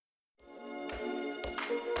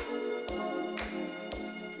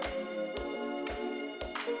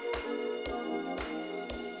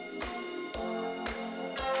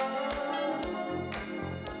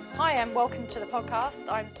Hi and welcome to the podcast.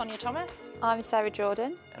 I'm Sonia Thomas. I'm Sarah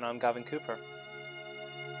Jordan. And I'm Gavin Cooper.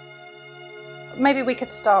 Maybe we could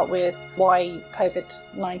start with why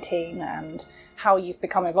COVID-19 and how you've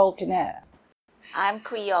become involved in it. I'm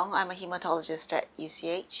Kui Yong. I'm a haematologist at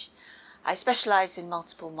UCH. I specialise in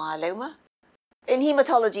multiple myeloma. In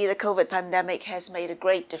haematology, the COVID pandemic has made a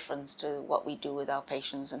great difference to what we do with our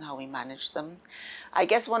patients and how we manage them. I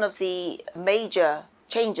guess one of the major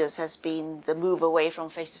changes has been the move away from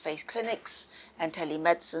face-to-face clinics and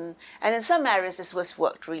telemedicine. And in some areas, this was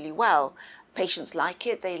worked really well. Patients like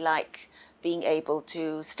it. They like being able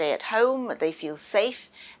to stay at home. They feel safe.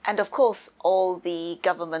 And of course, all the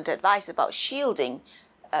government advice about shielding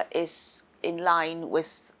is in line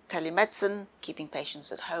with telemedicine, keeping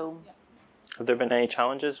patients at home. Have there been any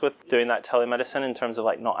challenges with doing that telemedicine in terms of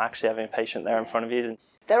not actually having a patient there in front of you?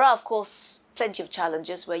 There are, of course, plenty of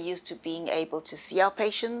challenges. We're used to being able to see our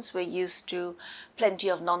patients. We're used to plenty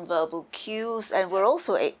of non-verbal cues, and we're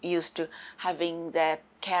also used to having their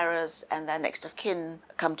carers and their next of kin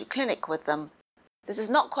come to clinic with them. This is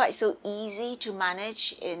not quite so easy to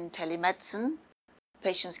manage in telemedicine.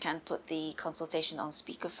 Patients can put the consultation on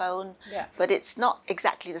speakerphone, but it's not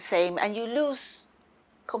exactly the same, and you lose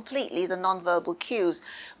completely the non-verbal cues.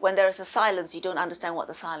 When there is a silence, you don't understand what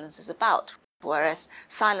the silence is about. Whereas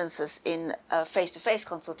silences in a face-to-face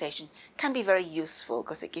consultation can be very useful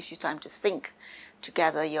because it gives you time to think, to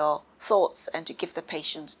gather your thoughts, and to give the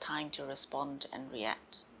patient time to respond and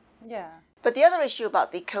react. Yeah. But the other issue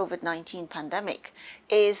about the COVID-19 pandemic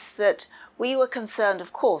is that we were concerned,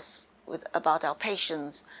 of course, about our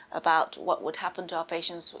patients, about what would happen to our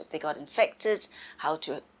patients if they got infected, how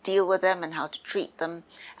to deal with them and how to treat them.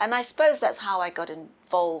 And I suppose that's how I got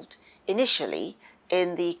involved initially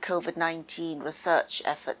in the COVID-19 research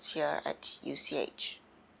efforts here at UCH.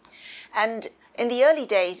 And in the early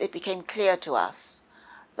days, it became clear to us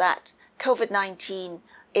that COVID-19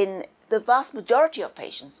 in the vast majority of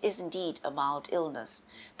patients is indeed a mild illness.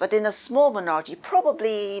 But in a small minority,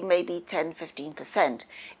 probably maybe 10-15%,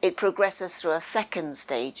 it progresses through a second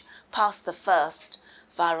stage, past the first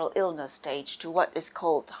viral illness stage, to what is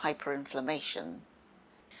called hyperinflammation.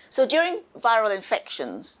 So during viral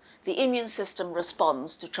infections, the immune system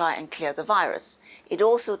responds to try and clear the virus. It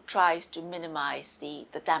also tries to minimize the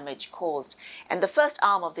damage caused. And the first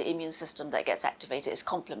arm of the immune system that gets activated is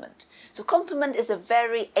complement. So complement is a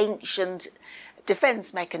very ancient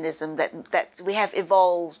defense mechanism that we have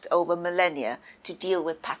evolved over millennia to deal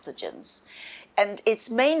with pathogens. And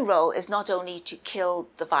its main role is not only to kill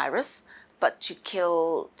the virus, but to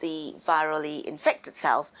kill the virally infected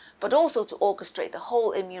cells, but also to orchestrate the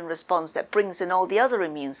whole immune response that brings in all the other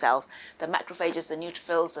immune cells, the macrophages, the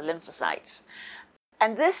neutrophils, the lymphocytes.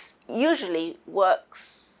 And this usually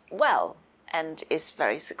works well and is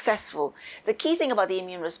very successful. The key thing about the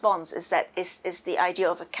immune response is that is the idea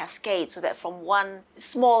of a cascade, so that from one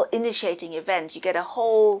small initiating event, you get a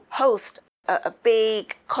whole host, a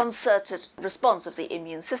big concerted response of the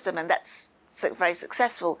immune system, and that's very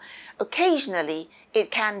successful. Occasionally,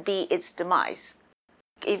 it can be its demise.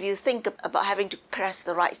 If you think about having to press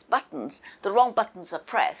the right buttons, the wrong buttons are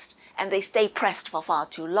pressed, and they stay pressed for far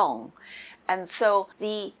too long. And so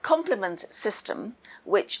the complement system,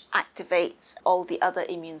 which activates all the other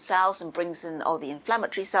immune cells and brings in all the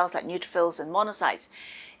inflammatory cells like neutrophils and monocytes,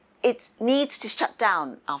 it needs to shut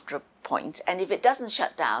down after a point. And if it doesn't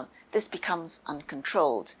shut down, this becomes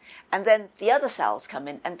uncontrolled. And then the other cells come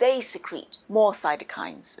in and they secrete more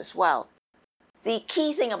cytokines as well. The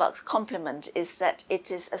key thing about complement is that it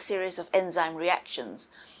is a series of enzyme reactions.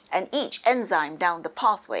 And each enzyme down the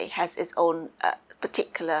pathway has its own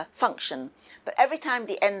particular function. But every time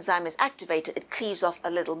the enzyme is activated, it cleaves off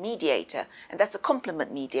a little mediator, and that's a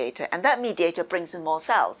complement mediator, and that mediator brings in more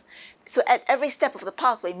cells. So at every step of the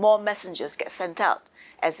pathway, more messengers get sent out,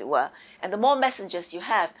 as it were. And the more messengers you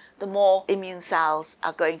have, the more immune cells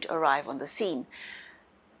are going to arrive on the scene.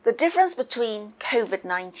 The difference between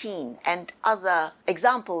COVID-19 and other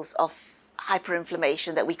examples of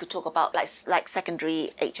hyperinflammation that we could talk about, like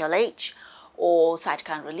secondary HLH, or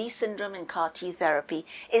cytokine release syndrome in CAR T therapy,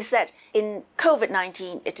 is that in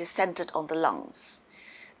COVID-19, it is centered on the lungs.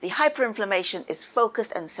 The hyperinflammation is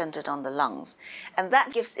focused and centered on the lungs, and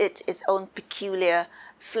that gives it its own peculiar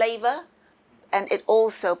flavor, and it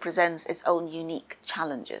also presents its own unique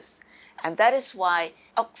challenges. And that is why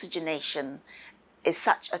oxygenation is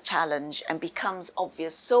such a challenge and becomes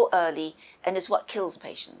obvious so early, and is what kills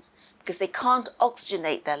patients, because they can't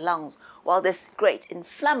oxygenate their lungs while this great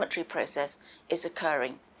inflammatory process is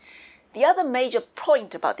occurring. The other major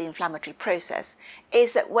point about the inflammatory process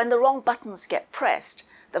is that when the wrong buttons get pressed,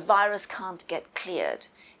 the virus can't get cleared.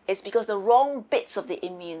 is because the wrong bits of the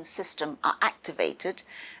immune system are activated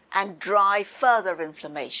and drive further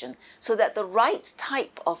inflammation, so that the right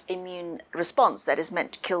type of immune response that is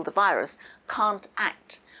meant to kill the virus can't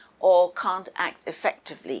act or can't act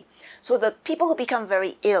effectively. So the people who become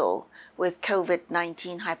very ill with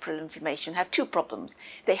COVID-19 hyperinflammation have two problems.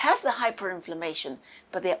 They have the hyperinflammation,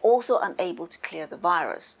 but they're also unable to clear the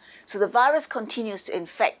virus. So the virus continues to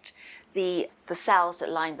infect the cells that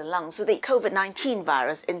line the lungs. So the COVID-19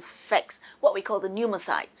 virus infects what we call the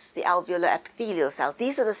pneumocytes, the alveolar epithelial cells.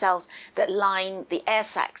 These are the cells that line the air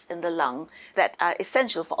sacs in the lung that are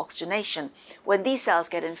essential for oxygenation. When these cells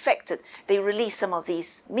get infected, they release some of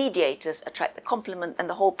these mediators, attract the complement, and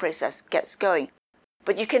the whole process gets going.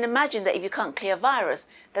 But you can imagine that if you can't clear virus,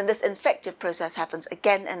 then this infective process happens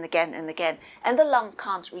again and again and again, and the lung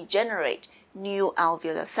can't regenerate new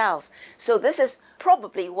alveolar cells. So this is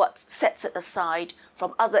probably what sets it aside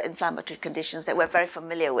from other inflammatory conditions that we're very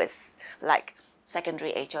familiar with, like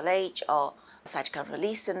secondary HLH or cytokine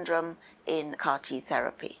release syndrome in CAR-T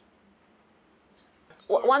therapy.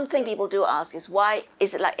 One thing people do ask is, why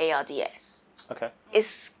is it like ARDS? Okay.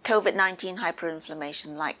 Is COVID-19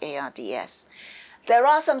 hyperinflammation like ARDS? There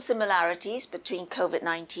are some similarities between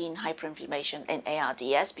COVID-19 hyperinflammation and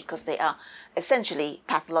ARDS because they are essentially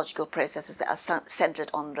pathological processes that are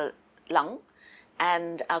centered on the lung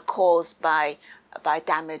and are caused by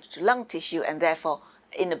damage to lung tissue and therefore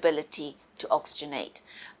inability to oxygenate.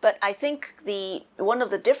 But I think one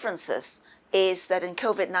of the differences is that in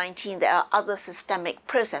COVID-19 there are other systemic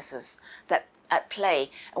processes that at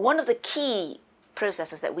play. And one of the key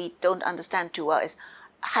processes that we don't understand too well is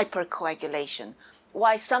hypercoagulation.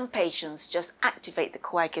 Why some patients just activate the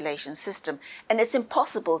coagulation system and it's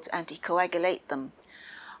impossible to anticoagulate them.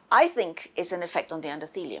 I think it's an effect on the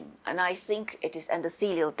endothelium, and I think it is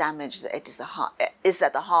endothelial damage that is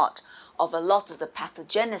at the heart of a lot of the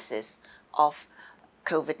pathogenesis of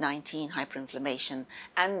COVID-19 hyperinflammation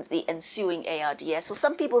and the ensuing ARDS. So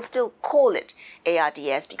some people still call it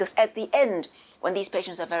ARDS because at the end, when these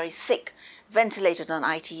patients are very sick, ventilated on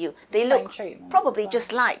ITU, they look probably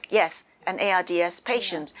just like, yes, an ARDS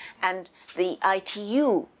patient, and the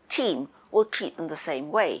ITU team will treat them the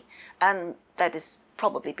same way. And that is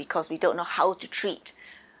probably because we don't know how to treat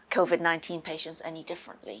COVID-19 patients any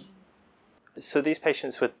differently. So these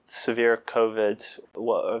patients with severe COVID,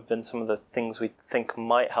 what have been some of the things we think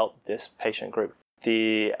might help this patient group?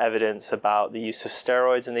 The evidence about the use of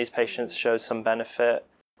steroids in these patients shows some benefit.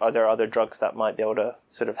 Are there other drugs that might be able to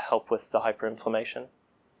sort of help with the hyperinflammation?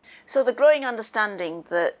 So the growing understanding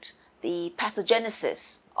that the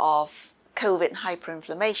pathogenesis of COVID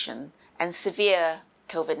hyperinflammation and severe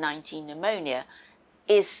COVID-19 pneumonia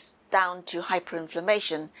is down to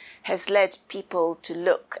hyperinflammation has led people to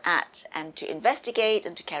look at and to investigate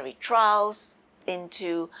and to carry trials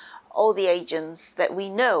into all the agents that we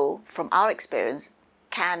know from our experience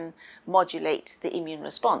can modulate the immune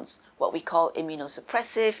response, what we call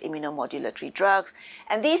immunosuppressive, immunomodulatory drugs.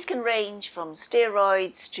 And these can range from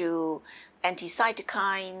steroids to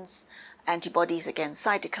anti-cytokines, antibodies against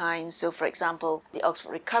cytokines. So, for example, the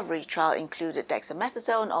Oxford Recovery trial included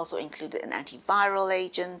dexamethasone, also included an antiviral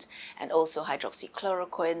agent, and also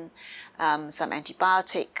hydroxychloroquine, an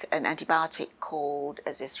antibiotic called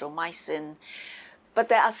azithromycin. But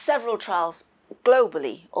there are several trials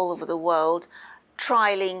globally, all over the world,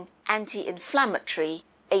 trialing anti-inflammatory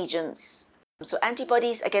agents. So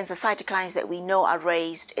antibodies against the cytokines that we know are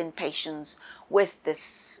raised in patients with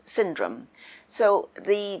this syndrome. So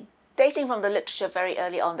the dating from the literature very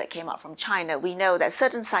early on that came out from China, we know that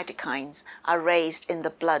certain cytokines are raised in the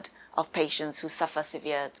blood of patients who suffer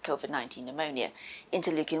severe COVID-19 pneumonia.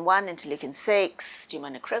 Interleukin-1, interleukin-6, tumor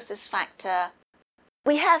necrosis factor.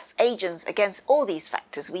 We have agents against all these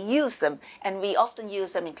factors. We use them, and we often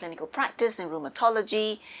use them in clinical practice, in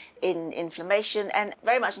rheumatology, in inflammation, and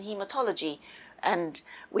very much in hematology. And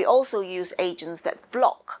we also use agents that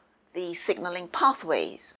block the signaling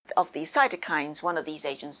pathways of these cytokines. One of these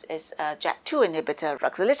agents is a JAK2 inhibitor,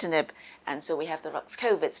 ruxolitinib, and so we have the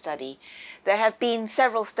RUXCOVID study. There have been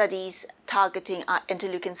several studies targeting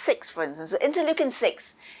interleukin-6, for instance. So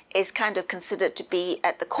interleukin-6 is kind of considered to be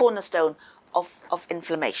at the cornerstone of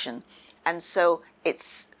inflammation. And so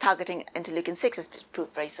it's targeting interleukin-6 has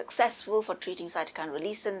proved very successful for treating cytokine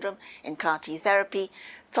release syndrome in CAR-T therapy.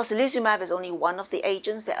 Tocilizumab is only one of the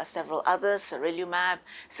agents. There are several others, sarilumab,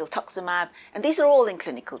 siltuximab, and these are all in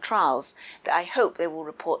clinical trials that I hope they will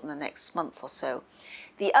report in the next month or so.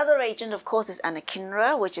 The other agent, of course, is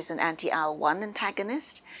anakinra, which is an anti-IL-1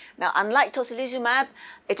 antagonist. Now, unlike tocilizumab,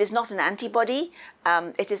 it is not an antibody.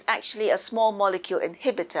 It is actually a small molecule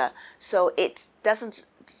inhibitor, so it doesn't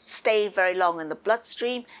stay very long in the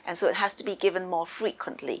bloodstream, and so it has to be given more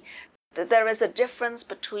frequently. There is a difference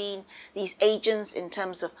between these agents in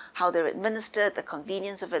terms of how they're administered, the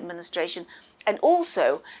convenience of administration, and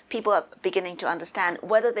also people are beginning to understand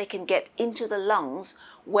whether they can get into the lungs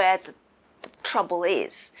where the trouble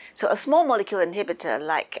is. So a small molecule inhibitor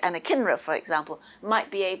like anakinra, for example,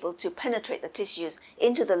 might be able to penetrate the tissues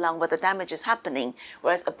into the lung where the damage is happening,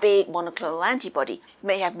 whereas a big monoclonal antibody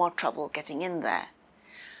may have more trouble getting in there.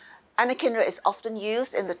 Anakinra is often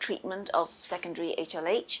used in the treatment of secondary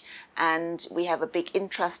HLH, and we have a big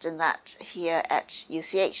interest in that here at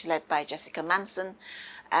UCH, led by Jessica Manson.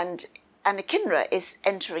 And anakinra is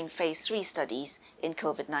entering phase 3 studies in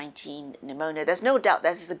COVID-19 pneumonia. There's no doubt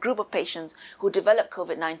there's a group of patients who develop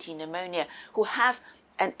COVID-19 pneumonia who have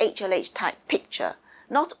an HLH type picture.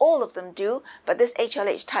 Not all of them do, but this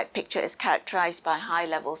HLH type picture is characterized by high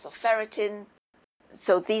levels of ferritin.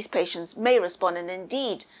 So these patients may respond, and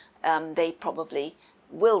indeed they probably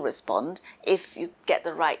will respond if you get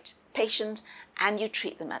the right patient and you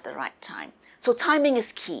treat them at the right time. So timing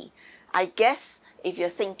is key. I guess if you're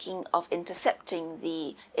thinking of intercepting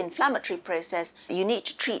the inflammatory process, you need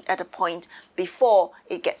to treat at a point before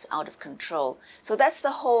it gets out of control. So that's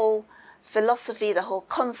the whole philosophy, the whole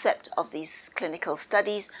concept of these clinical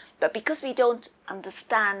studies. But because we don't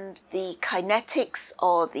understand the kinetics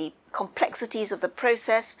or the complexities of the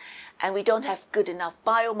process, and we don't have good enough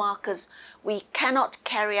biomarkers, we cannot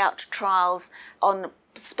carry out trials on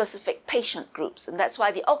specific patient groups. And that's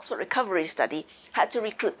why the Oxford Recovery Study had to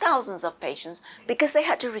recruit thousands of patients, because they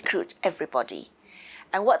had to recruit everybody.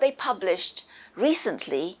 And what they published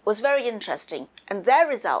recently was very interesting, and their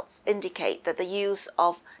results indicate that the use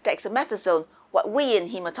of dexamethasone, what we in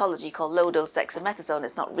hematology call low-dose dexamethasone,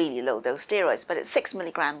 it's not really low-dose steroids, but it's 6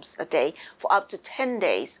 milligrams a day for up to 10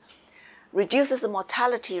 days, reduces the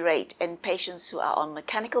mortality rate in patients who are on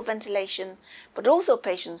mechanical ventilation, but also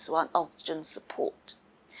patients who are on oxygen support.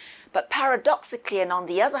 But paradoxically, and on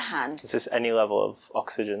the other hand, is this any level of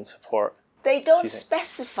oxygen support? They don't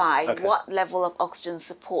specify what level of oxygen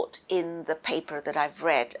support in the paper that I've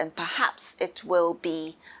read, and perhaps it will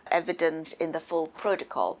be evident in the full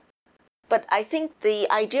protocol. But I think the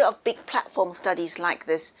idea of big platform studies like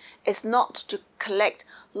this is not to collect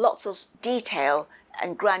lots of detail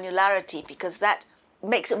and granularity, because that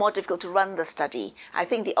makes it more difficult to run the study. I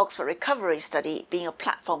think the Oxford Recovery Study, being a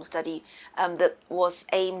platform study that was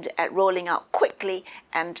aimed at rolling out quickly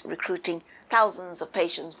and recruiting thousands of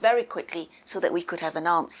patients very quickly so that we could have an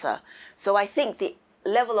answer. So I think the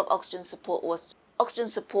level of oxygen support was oxygen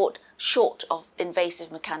support short of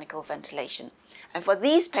invasive mechanical ventilation. And for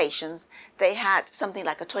these patients, they had something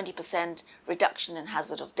like a 20% reduction in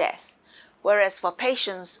hazard of death. Whereas for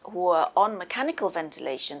patients who are on mechanical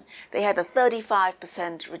ventilation, they had a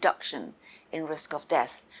 35% reduction in risk of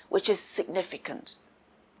death, which is significant.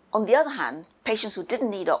 On the other hand, patients who didn't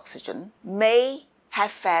need oxygen may have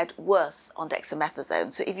fared worse on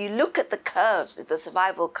dexamethasone. So if you look at the curves, the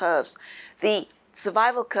survival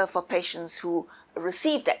curve for patients who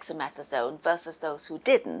received dexamethasone versus those who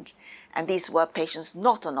didn't, and these were patients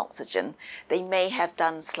not on oxygen, they may have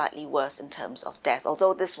done slightly worse in terms of death,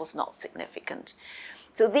 although this was not significant.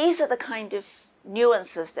 So these are the kind of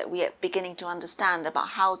nuances that we are beginning to understand about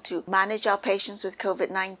how to manage our patients with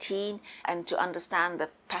COVID-19 and to understand the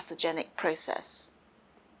pathogenic process.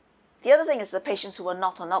 The other thing is the patients who were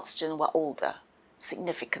not on oxygen were older,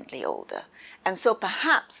 significantly older. And so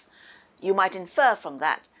perhaps you might infer from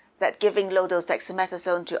that giving low-dose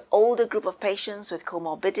dexamethasone to older group of patients with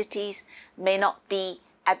comorbidities may not be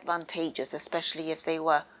advantageous, especially if they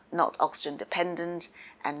were not oxygen dependent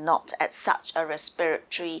and not at such a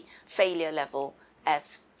respiratory failure level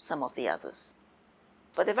as some of the others.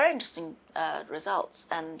 But they're very interesting results,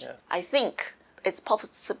 and I think it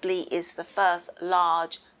possibly is the first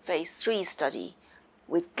large phase 3 study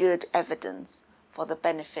with good evidence for the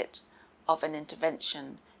benefit of an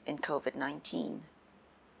intervention in COVID-19.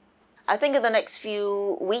 I think in the next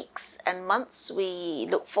few weeks and months, we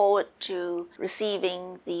look forward to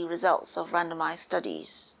receiving the results of randomized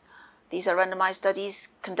studies. These are randomized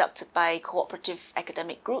studies conducted by cooperative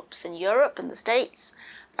academic groups in Europe and the States,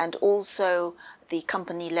 and also the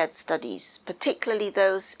company-led studies, particularly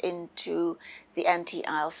those into the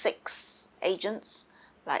anti-IL-6 agents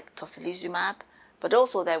like tocilizumab, but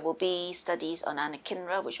also there will be studies on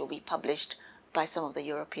anakinra, which will be published by some of the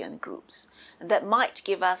European groups. And that might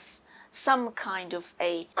give us some kind of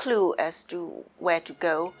a clue as to where to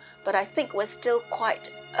go, but I think we're still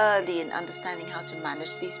quite early in understanding how to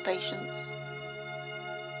manage these patients.